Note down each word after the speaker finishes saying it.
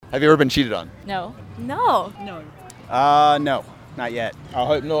Have you ever been cheated on? No. No. No, not yet. I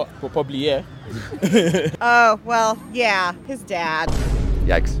hope not, but probably yeah. Oh, well, yeah, his dad.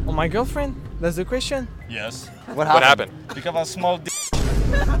 Yikes. Oh, my girlfriend? That's the question? Yes. What happened? Because of small d.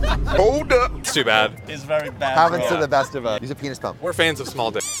 Hold up. It's too bad. It's very bad. Happens to the best of us. Use a penis pump. We're fans of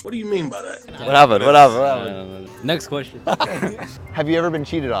small dick. What do you mean by that? What happened? What happened? Next question. Have you ever been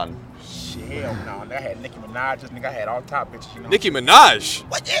cheated on? Hell no, I had Nicki Minaj. This nigga, I had all top bitches, you know. Nicki Minaj.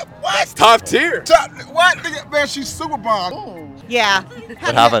 What? Yeah, what? Top tier. What? Nigga, man, she's super bomb. Yeah.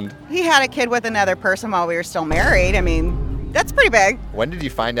 What happened? He had a kid with another person while we were still married. I mean, that's pretty big. When did you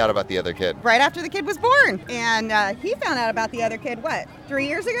find out about the other kid? Right after the kid was born. And he found out about the other kid, what, 3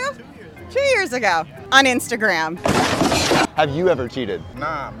 years ago? 2 years ago on Instagram. Have you ever cheated?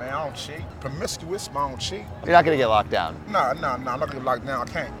 Nah, man, I don't cheat. Promiscuous, but I don't cheat. You're not gonna get locked down. Nah, I'm not gonna get locked down.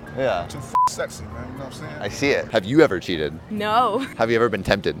 I can't. Yeah. Too sexy, man. You know what I'm saying? I see it. Have you ever cheated? No. Have you ever been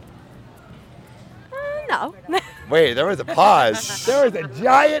tempted? No. Wait, there was a pause. There was a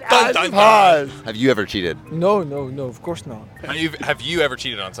giant Dun, dun, pause. Have you ever cheated? No, of course not. Have you ever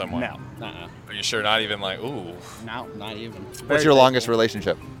cheated on someone? No. Are you sure? Not even like, ooh. No, not even. What's your longest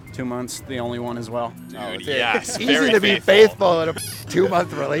relationship? 2 months, the only one as well. Dude, yes. It's very easy to be faithful. faithful in a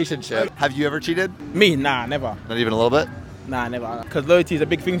 2-month relationship. Have you ever cheated? Me? Nah, never. Not even a little bit? Nah, never. Because loyalty is a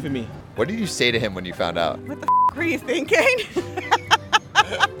big thing for me. What did you say to him when you found out? What the were you thinking?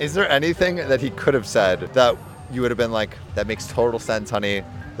 Is there anything that he could have said that you would have been like, that makes total sense, honey,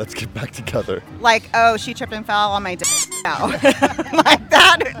 let's get back together? Like, oh, she tripped and fell on my dick. No. Like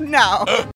that? No.